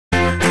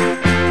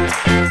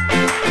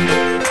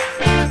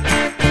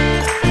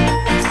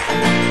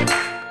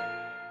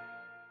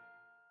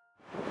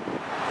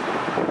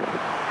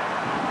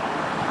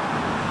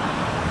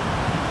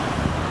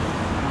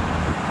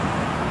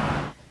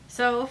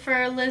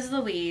Liz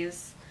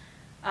Louize.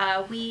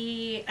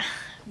 We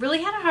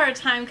really had a hard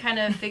time kind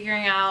of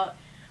figuring out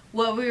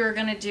what we were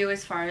going to do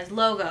as far as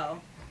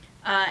logo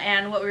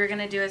and what we were going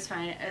to do as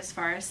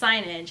far as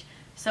signage.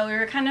 So we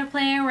were kind of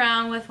playing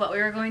around with what we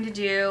were going to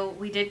do.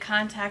 We did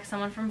contact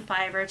someone from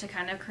Fiverr to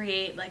kind of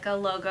create like a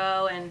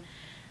logo, and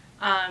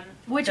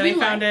which we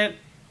found it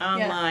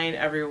online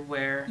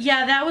everywhere.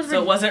 Yeah, that was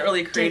so it wasn't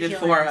really created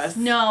for us.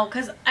 No,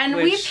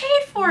 we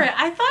paid for it.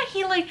 I thought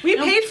he we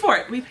paid for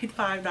it. We paid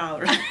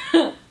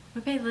 $5. We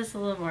paid Liz a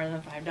little more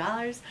than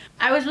 $5.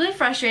 I was really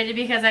frustrated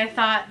because I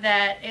thought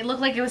that it looked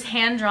like it was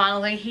hand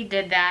drawn, like he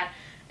did that.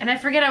 And I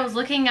forget, I was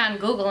looking on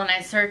Google and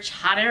I searched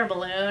hot air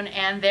balloon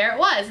and there it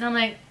was. And I'm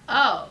like,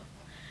 oh.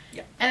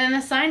 Yeah. And then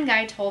the sign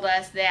guy told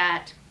us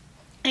that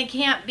it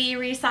can't be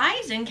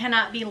resized and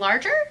cannot be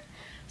larger.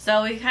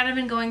 So we've kind of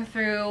been going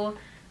through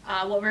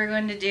what we were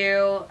going to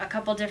do, a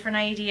couple different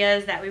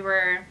ideas that we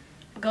were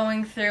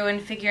going through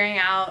and figuring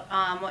out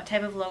what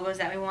type of logos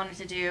that we wanted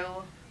to do.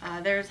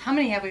 How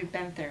many have we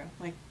been through?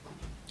 Like,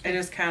 I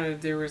just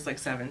counted, there was like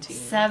 17.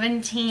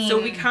 17.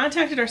 So we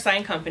contacted our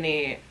sign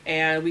company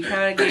and we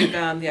kind of gave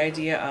them the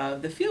idea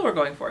of the feel we're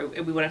going for.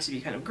 We want it to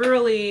be kind of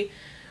girly.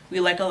 We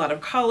like a lot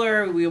of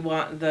color. We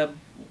want the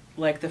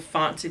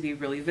font to be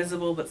really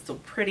visible but still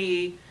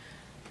pretty.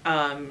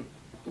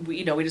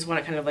 We just want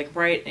it kind of like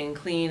bright and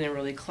clean and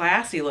really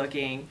classy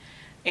looking.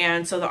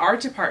 And so the art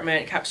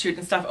department kept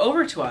shooting stuff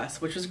over to us,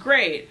 which was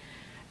great.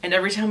 And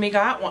every time we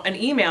got an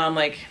email, I'm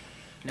like,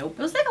 nope.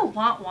 It was like a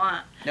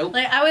want. Nope.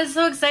 Like, I was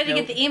so excited to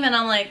get the email, and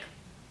I'm like,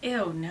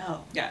 ew,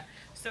 no. Yeah.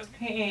 So,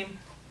 hey,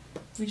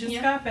 we just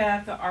got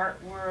back the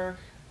artwork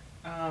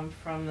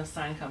from the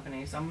sign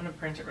company, so I'm going to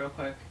print it real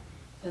quick.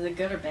 Is it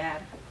good or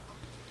bad?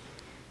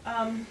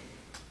 I'm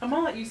going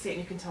to let you see it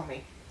and you can tell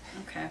me.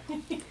 Okay.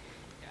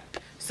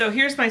 So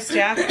here's my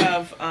stack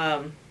of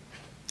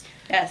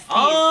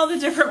all the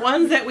different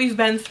ones that we've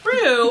been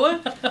through.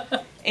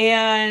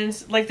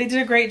 And, like, they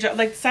did a great job.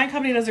 Like, the sign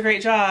company does a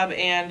great job,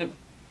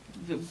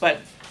 but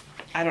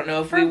I don't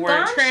know if we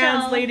weren't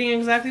translating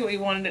exactly what we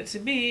wanted it to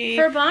be.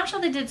 For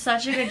Bombshell, they did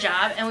such a good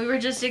job, and we were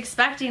just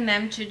expecting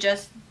them to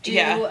just do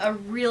a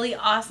really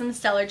awesome,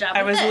 stellar job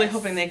I was really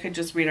hoping they could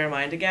just read our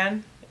mind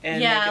again.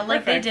 And make it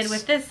like they did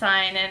with this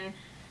sign, and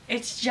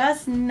it's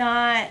just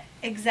not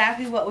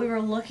exactly what we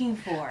were looking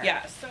for.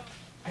 Yeah, so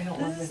I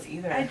don't love this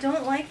either. I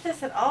don't like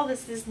this at all.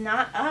 This is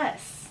not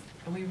us.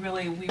 We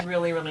really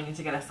need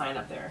to get a sign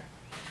up there.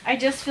 I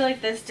just feel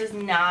like this does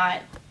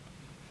not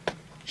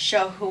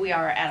show who we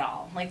are at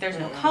all. Like, there's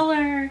no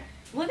color.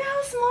 Look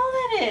how small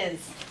that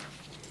is.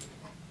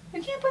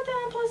 We can't put that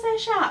on plus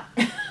size shop.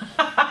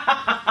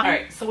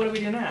 Alright, so what do we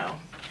do now?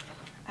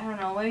 I don't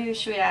know. Maybe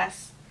should we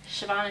ask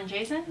Siobhan and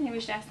Jason? Maybe we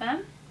should ask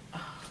them?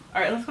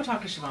 Alright, let's go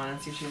talk to Siobhan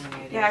and see if she has any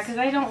ideas. Yeah, because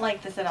I don't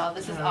like this at all.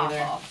 This is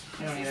awful.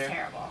 This is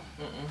terrible.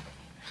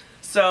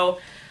 So,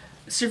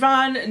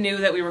 Siobhan knew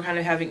that we were kind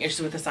of having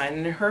issues with the sign,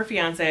 and her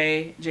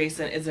fiance,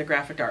 Jason, is a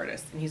graphic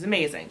artist, and he's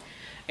amazing.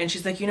 And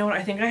she's like, you know what,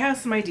 I think I have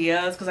some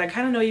ideas, because I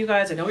kind of know you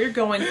guys, I know what you're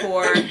going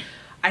for.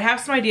 I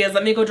have some ideas,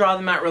 let me go draw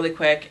them out really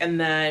quick, and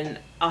then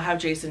I'll have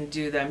Jason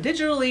do them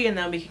digitally, and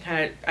then we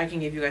can I can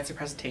give you guys a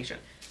presentation.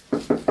 Hi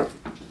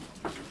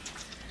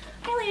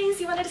ladies,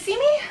 you wanted to see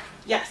me?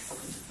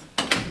 Yes.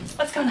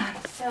 What's going on?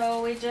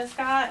 So we just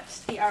got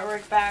the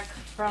artwork back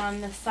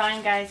from the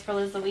sign guys for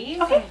Liz Louize.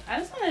 Okay. I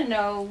just want to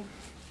know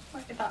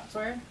what your thoughts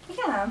were.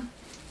 Yeah,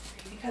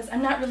 because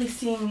I'm not really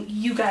seeing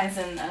you guys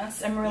in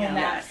this. I'm really not.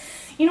 Yes.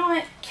 You know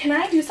what? Can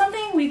I do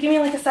something? Will you give me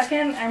like a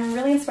second? I'm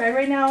really inspired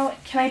right now.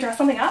 Can I draw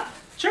something up?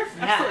 Sure,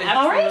 absolutely. Yeah,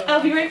 all right,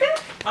 I'll be right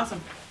back.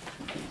 Awesome.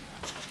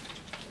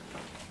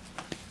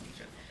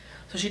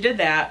 So she did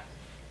that.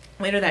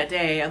 Later that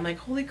day, I'm like,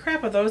 holy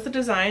crap, are those the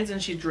designs?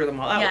 And she drew them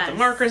all out with the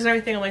markers and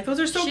everything. I'm like, those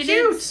are so cute. She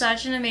did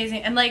such an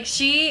amazing, and like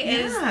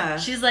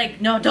she's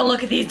like, no, don't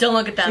look at these, don't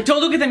look at them. Like,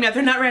 don't look at them yet,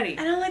 they're not ready.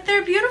 And I'm like,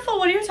 they're beautiful,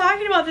 what are you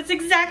talking about? That's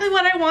exactly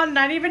what I want, and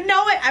I didn't even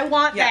know it. I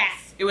want that.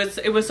 It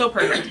was so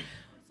perfect.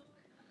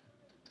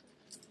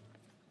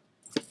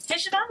 Hey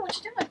Siobhan, what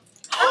you doing?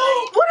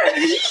 Oh, what are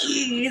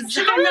these?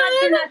 They're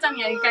not done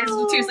yet. You guys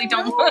seriously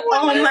don't look.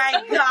 Oh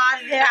my god,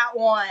 that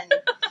one.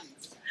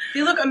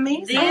 They look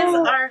amazing. These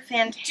are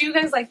fantastic. Do you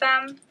guys like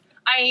them?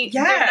 Yes.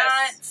 They're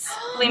not,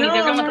 believe me,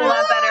 they're going to look a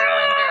lot better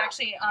when they're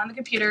actually on the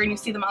computer and you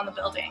see them on the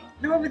building.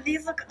 No, but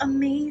these look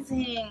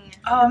amazing.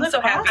 Oh, I'm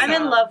so happy. I'm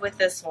in love with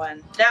this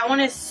one. That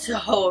one is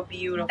so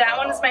beautiful. That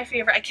one is my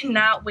favorite. I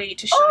cannot wait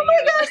to show you. Oh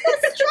my gosh,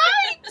 the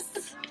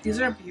stripes! These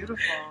are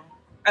beautiful.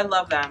 I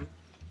love them.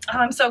 Oh,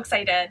 I'm so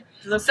excited.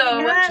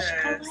 So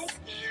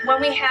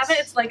when we have it,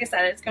 it's like I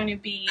said, it's going to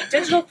be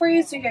digital for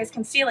you so you guys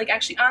can see like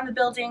actually on the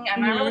building. I'm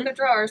not really good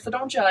drawer, so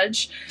don't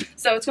judge.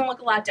 So it's going to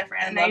look a lot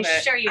different. And I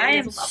assure you, I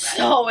am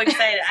so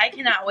excited. I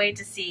cannot wait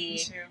to see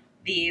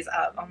these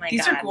up. Oh my god.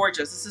 These are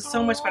gorgeous. This is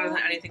so much better than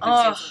anything we've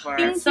seen so far.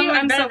 It's so much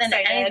I'm better so than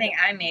excited. anything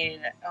I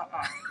made.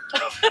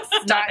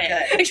 Not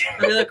good.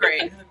 They look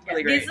great.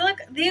 Really great.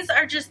 These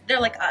are just, they're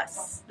like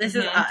us. This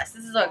is us.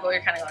 This is what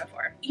we're kind of going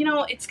for. You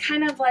know, it's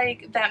kind of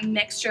like that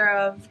mixture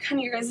of kind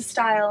of your guys'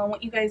 style and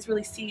what you guys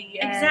really see.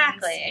 And,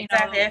 Exactly. you know,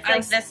 I feel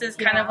like this is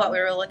kind of what we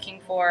were looking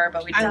for,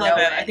 but we didn't know I love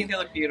it. I think they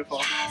look beautiful.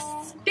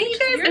 Yes. Thank you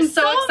guys. You're I'm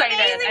so so excited.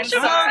 amazing, I'm so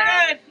Siobhan.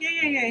 excited. Good.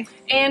 Yay.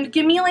 And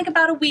give me like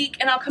about a week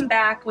and I'll come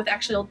back with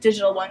actual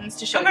digital ones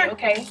to show you,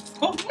 okay?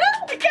 Cool.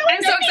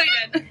 I'm so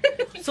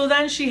excited. So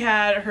then she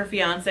had her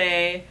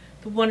fiance,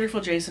 the wonderful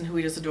Jason, who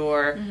we just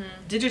adore,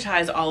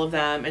 digitize all of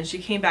them, and she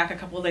came back a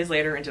couple of days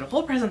later and did a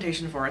whole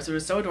presentation for us. It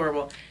was so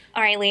adorable.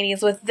 All right,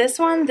 ladies, with this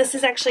one, this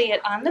is actually it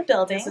on the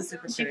building. This is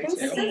super As you pretty,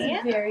 can too. see.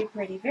 Very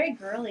pretty, very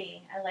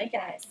girly. I like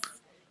it.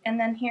 And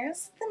then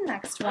here's the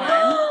next one.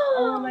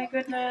 Oh my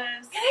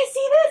goodness. Can I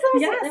see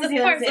this?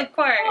 Yes, of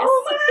course.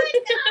 Oh my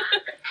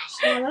gosh.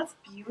 Oh, that's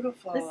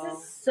beautiful. This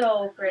is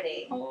so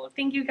pretty. Oh,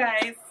 thank you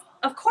guys.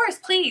 Of course,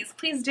 please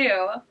do.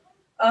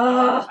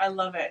 Oh, I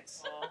love it.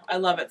 I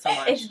love it so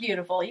much. it's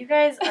beautiful. You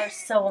guys are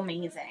so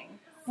amazing.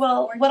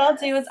 Well, what I'll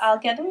do is I'll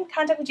get in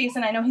contact with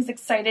Jason. I know he's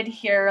excited to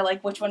hear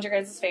like which one's your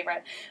guys'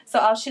 favorite. So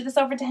I'll shoot this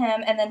over to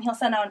him, and then he'll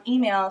send out an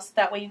email so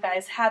that way you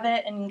guys have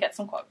it and you can get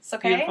some quotes.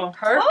 Okay? Beautiful.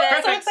 Perfect. Oh,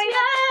 I'm so excited!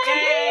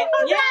 Yay!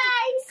 Yay!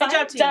 Good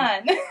job,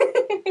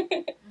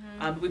 team.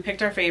 Done. We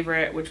picked our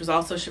favorite, which was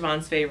also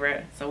Siobhan's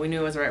favorite, so we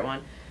knew it was the right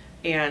one.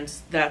 And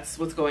that's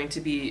what's going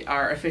to be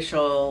our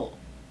official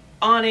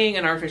awning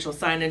and our official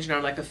signage and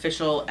our like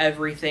official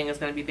everything is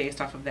going to be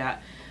based off of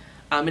that.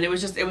 And it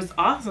was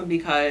awesome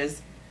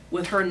because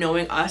with her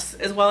knowing us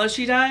as well as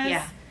she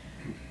does,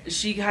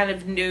 she kind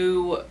of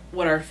knew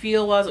what our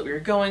feel was, what we were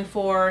going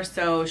for.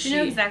 So She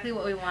knew exactly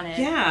what we wanted.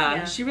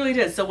 Yeah, she really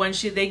did. So when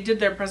they did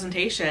their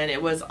presentation,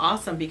 it was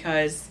awesome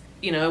because,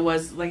 you know, it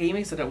was, like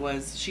Amy said,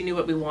 she knew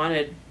what we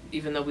wanted,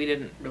 even though we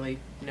didn't really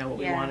know what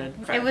we wanted.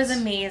 It was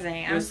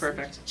amazing. It was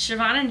perfect.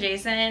 Siobhan and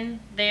Jason,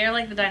 they're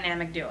like the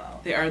dynamic duo.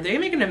 They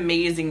make an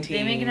amazing team.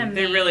 They make an amazing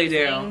They really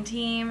do.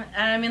 team.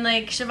 And I mean,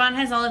 like, Siobhan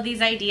has all of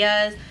these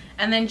ideas,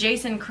 and then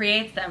Jason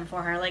creates them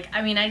for her. Like,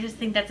 I mean, I just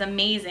think that's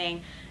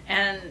amazing.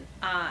 And,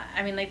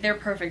 I mean, like, they're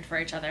perfect for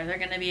each other. They're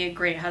going to be a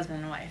great husband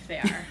and wife. They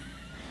are.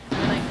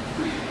 Like,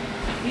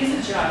 These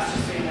adjust,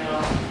 just so you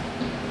know.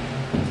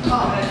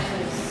 oh, that's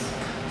scissors.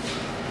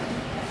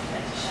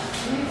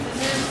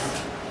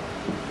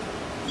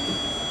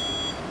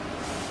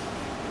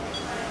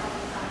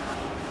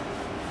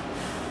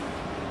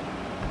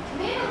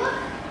 Amanda, look.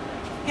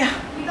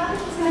 Yeah. We thought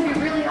this was going to be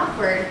really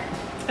awkward.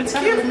 It's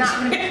That cute. was not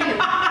going to be cute.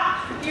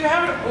 You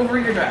have it over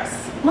your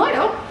dress. No, I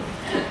don't.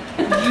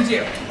 You do.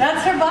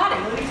 That's her body.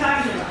 What are you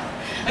talking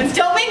about?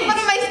 Don't make fun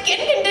of my skin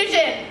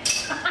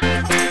condition.